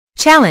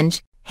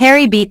Challenge: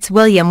 Harry beats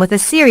William with a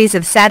series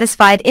of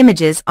satisfied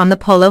images on the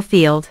polo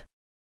field.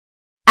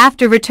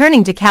 After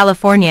returning to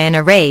California in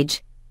a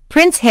rage,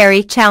 Prince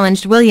Harry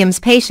challenged William's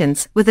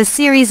patience with a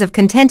series of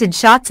contented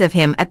shots of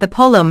him at the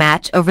polo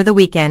match over the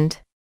weekend.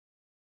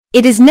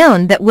 It is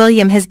known that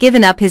William has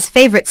given up his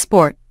favorite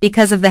sport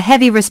because of the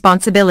heavy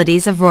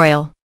responsibilities of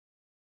royal.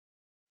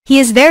 He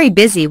is very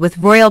busy with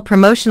royal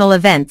promotional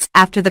events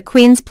after the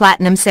Queen's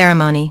Platinum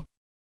ceremony.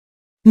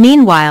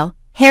 Meanwhile,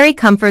 Harry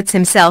comforts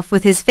himself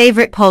with his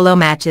favorite polo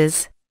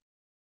matches.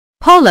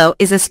 Polo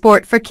is a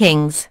sport for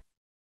kings.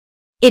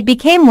 It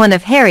became one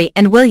of Harry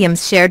and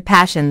William's shared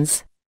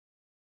passions.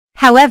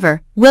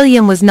 However,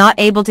 William was not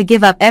able to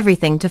give up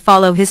everything to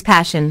follow his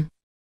passion.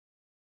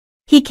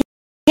 He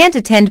can't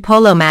attend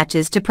polo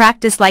matches to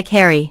practice like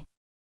Harry.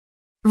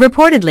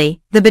 Reportedly,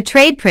 the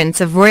betrayed prince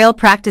of royal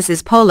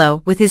practices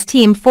polo with his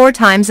team 4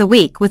 times a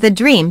week with a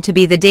dream to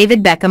be the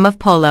David Beckham of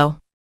polo.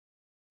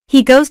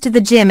 He goes to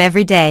the gym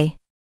every day.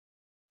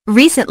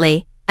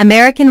 Recently,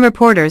 American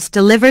reporters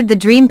delivered the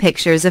dream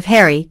pictures of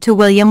Harry to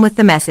William with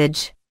the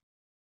message: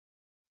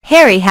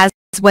 Harry has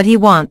what he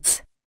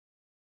wants.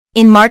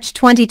 In March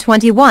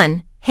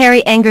 2021,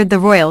 Harry angered the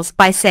royals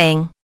by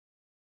saying,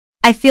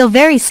 "I feel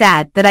very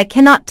sad that I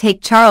cannot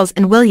take Charles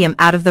and William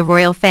out of the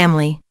royal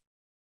family."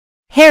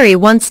 Harry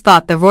once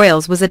thought the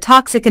royals was a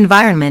toxic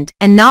environment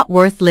and not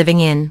worth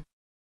living in.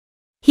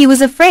 He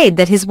was afraid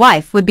that his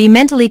wife would be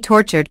mentally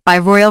tortured by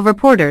royal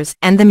reporters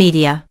and the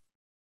media.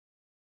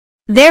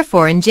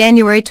 Therefore, in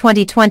January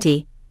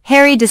 2020,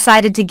 Harry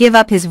decided to give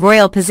up his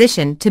royal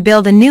position to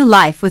build a new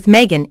life with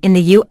Meghan in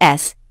the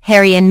US.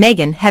 Harry and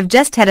Meghan have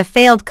just had a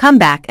failed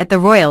comeback at the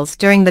royals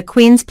during the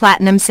Queen's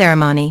Platinum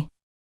ceremony.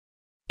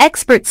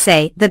 Experts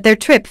say that their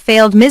trip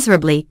failed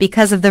miserably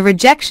because of the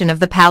rejection of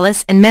the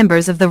palace and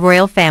members of the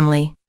royal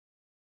family.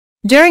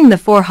 During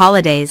the 4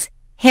 holidays,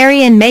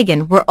 Harry and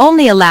Meghan were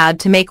only allowed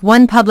to make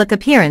one public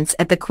appearance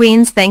at the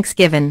Queen's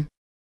Thanksgiving.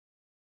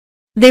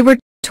 They were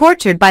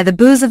tortured by the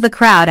boos of the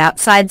crowd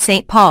outside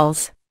St.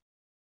 Paul's.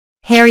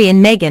 Harry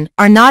and Meghan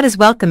are not as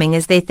welcoming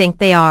as they think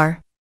they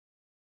are.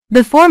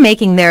 Before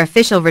making their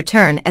official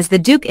return as the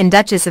Duke and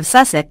Duchess of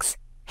Sussex,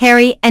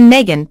 Harry and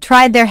Meghan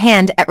tried their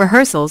hand at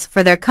rehearsals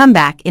for their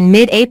comeback in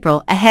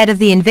mid-April ahead of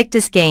the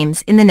Invictus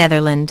Games in the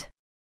Netherlands.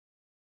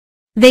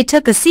 They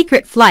took a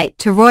secret flight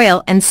to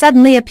Royal and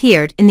suddenly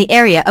appeared in the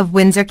area of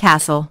Windsor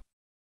Castle.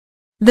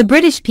 The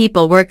British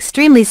people were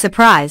extremely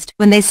surprised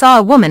when they saw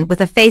a woman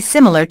with a face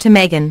similar to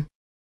Meghan.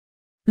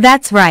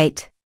 That's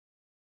right.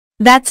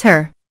 That's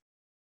her.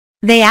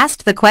 They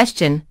asked the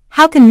question,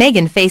 how can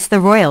Meghan face the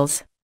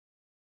royals?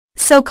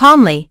 So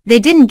calmly, they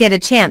didn't get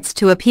a chance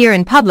to appear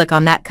in public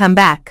on that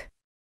comeback.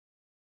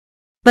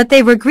 But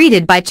they were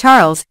greeted by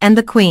Charles and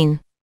the Queen.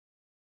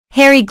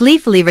 Harry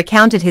gleefully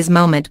recounted his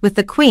moment with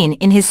the Queen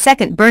in his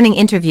second burning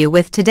interview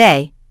with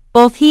Today.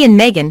 Both he and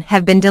Meghan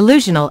have been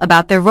delusional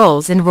about their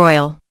roles in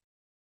royal.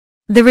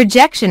 The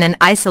rejection and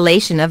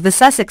isolation of the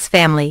Sussex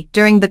family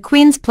during the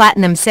Queen's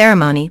Platinum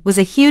ceremony was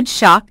a huge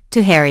shock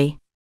to Harry.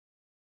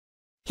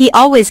 He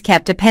always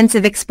kept a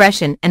pensive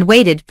expression and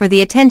waited for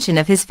the attention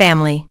of his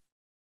family.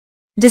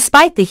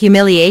 Despite the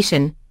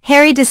humiliation,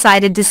 Harry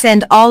decided to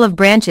send olive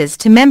branches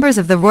to members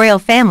of the royal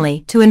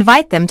family to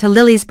invite them to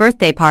Lily's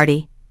birthday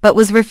party, but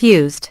was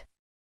refused.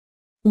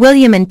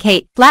 William and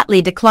Kate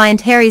flatly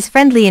declined Harry's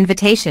friendly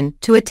invitation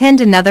to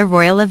attend another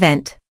royal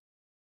event.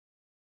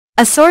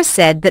 A source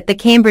said that the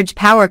Cambridge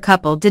power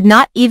couple did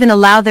not even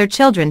allow their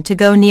children to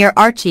go near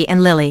Archie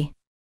and Lily.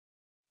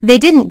 They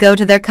didn't go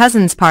to their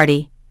cousin's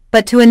party,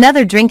 but to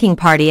another drinking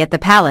party at the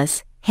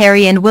palace.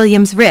 Harry and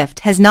William's rift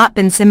has not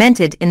been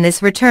cemented in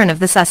this return of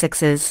the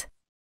Sussexes.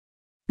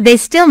 They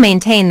still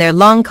maintain their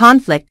long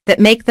conflict that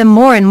make them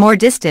more and more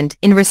distant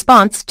in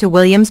response to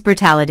William's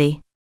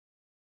brutality.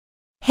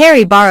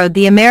 Harry borrowed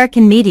the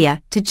American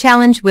media to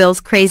challenge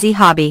Will's crazy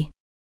hobby.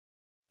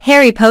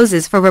 Harry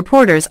poses for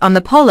reporters on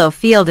the polo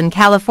field in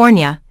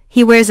California.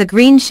 He wears a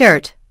green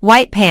shirt,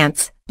 white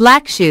pants,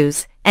 black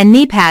shoes, and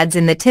knee pads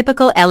in the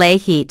typical LA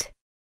heat.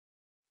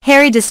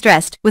 Harry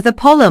distressed with a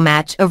polo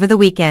match over the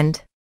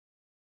weekend.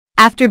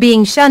 After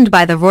being shunned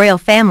by the royal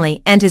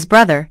family and his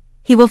brother,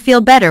 he will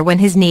feel better when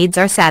his needs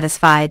are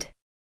satisfied.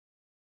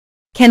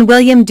 Can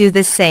William do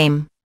the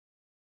same?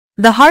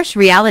 The harsh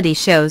reality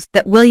shows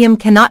that William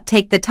cannot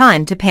take the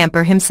time to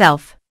pamper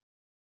himself.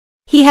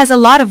 He has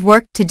a lot of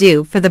work to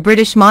do for the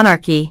British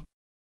monarchy.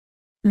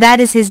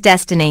 That is his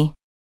destiny.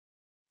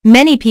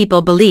 Many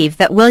people believe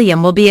that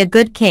William will be a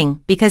good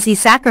king because he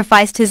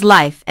sacrificed his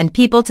life and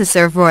people to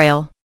serve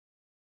royal.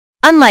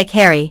 Unlike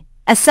Harry,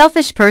 a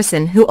selfish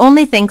person who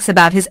only thinks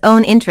about his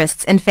own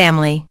interests and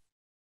family.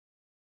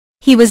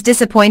 He was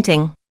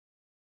disappointing.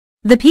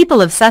 The people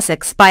of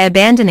Sussex, by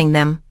abandoning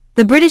them,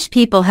 the British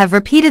people have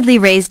repeatedly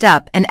raised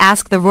up and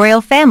asked the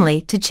royal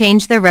family to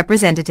change their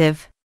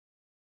representative.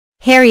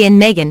 Harry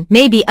and Meghan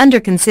may be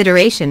under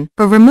consideration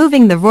for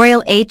removing the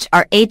royal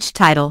HRH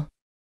title.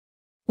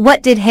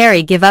 What did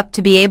Harry give up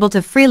to be able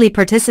to freely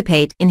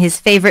participate in his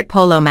favorite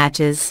polo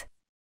matches?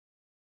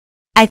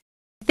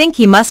 think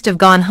he must have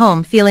gone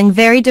home feeling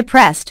very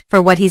depressed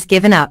for what he's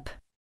given up.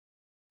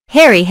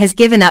 Harry has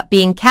given up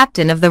being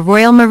captain of the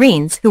Royal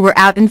Marines who were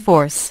out in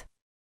force.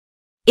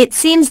 It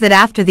seems that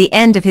after the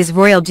end of his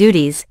royal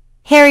duties,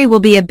 Harry will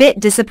be a bit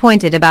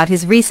disappointed about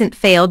his recent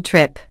failed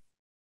trip.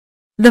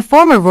 The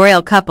former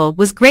royal couple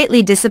was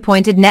greatly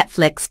disappointed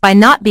Netflix by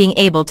not being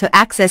able to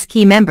access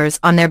key members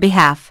on their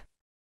behalf.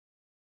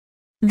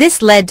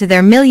 This led to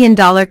their $1 million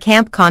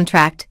camp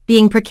contract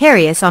being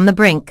precarious on the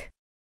brink.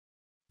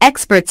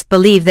 Experts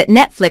believe that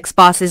Netflix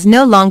bosses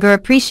no longer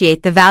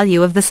appreciate the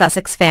value of the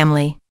Sussex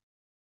family.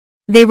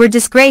 They were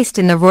disgraced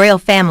in the royal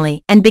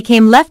family and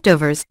became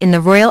leftovers in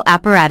the royal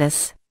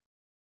apparatus.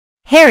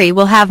 Harry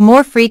will have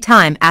more free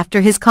time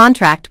after his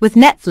contract with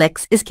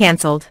Netflix is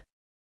cancelled.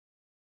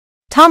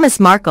 Thomas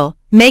Markle,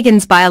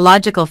 Meghan's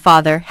biological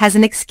father, has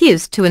an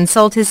excuse to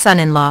insult his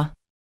son-in-law.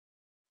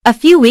 A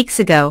few weeks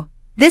ago,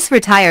 this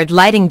retired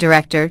lighting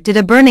director did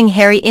a burning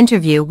Harry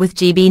interview with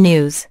GB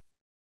News.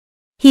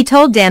 He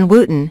told Dan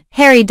Wootton,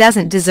 "Harry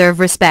doesn't deserve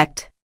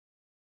respect.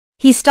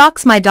 He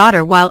stalks my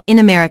daughter while in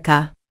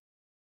America.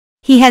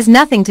 He has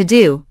nothing to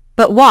do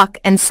but walk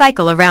and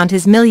cycle around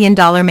his $1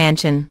 million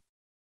mansion."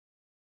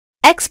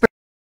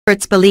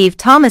 Experts believe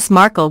Thomas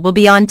Markle will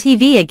be on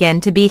TV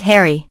again to beat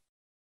Harry.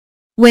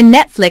 When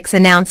Netflix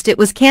announced it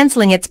was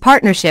cancelling its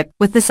partnership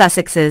with the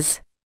Sussexes.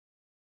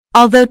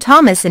 Although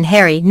Thomas and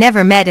Harry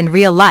never met in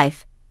real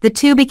life, the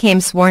two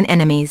became sworn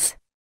enemies.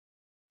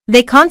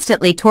 They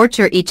constantly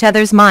torture each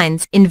other's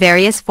minds in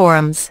various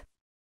forums.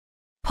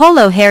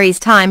 POLO, Harry's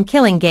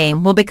time-killing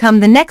game, will become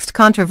the next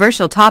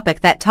controversial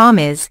topic that Tom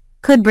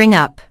could bring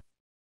up.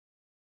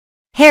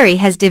 Harry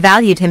has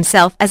devalued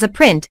himself as a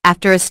prince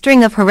after a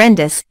string of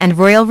horrendous and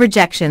royal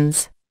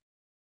rejections.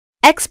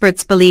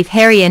 Experts believe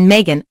Harry and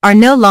Meghan are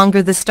no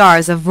longer the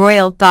stars of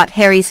royal.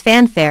 Harry's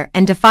fanfare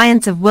and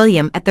defiance of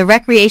William at the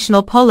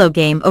recreational polo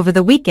game over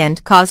the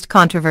weekend caused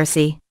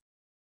controversy.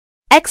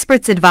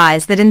 Experts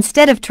advise that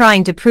instead of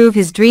trying to prove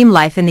his dream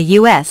life in the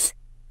US,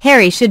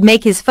 Harry should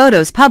make his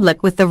photos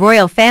public with the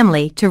royal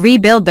family to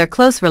rebuild their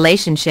close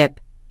relationship.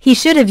 He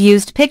should have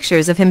used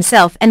pictures of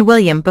himself and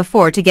William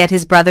before to get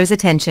his brother's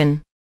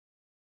attention.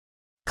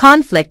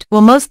 Conflict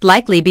will most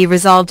likely be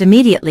resolved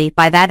immediately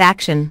by that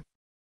action.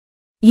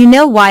 You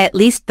know why? At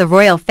least the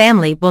royal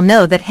family will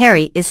know that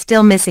Harry is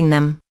still missing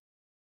them.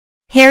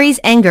 Harry's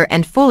anger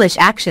and foolish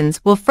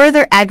actions will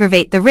further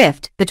aggravate the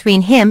rift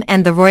between him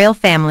and the royal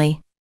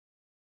family.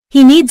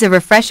 He needs a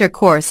refresher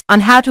course on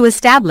how to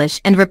establish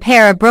and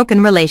repair a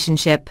broken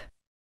relationship.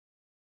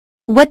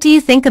 What do you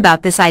think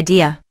about this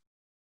idea?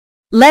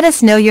 Let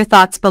us know your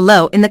thoughts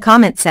below in the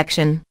comment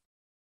section.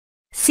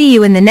 See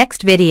you in the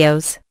next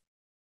videos.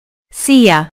 See ya.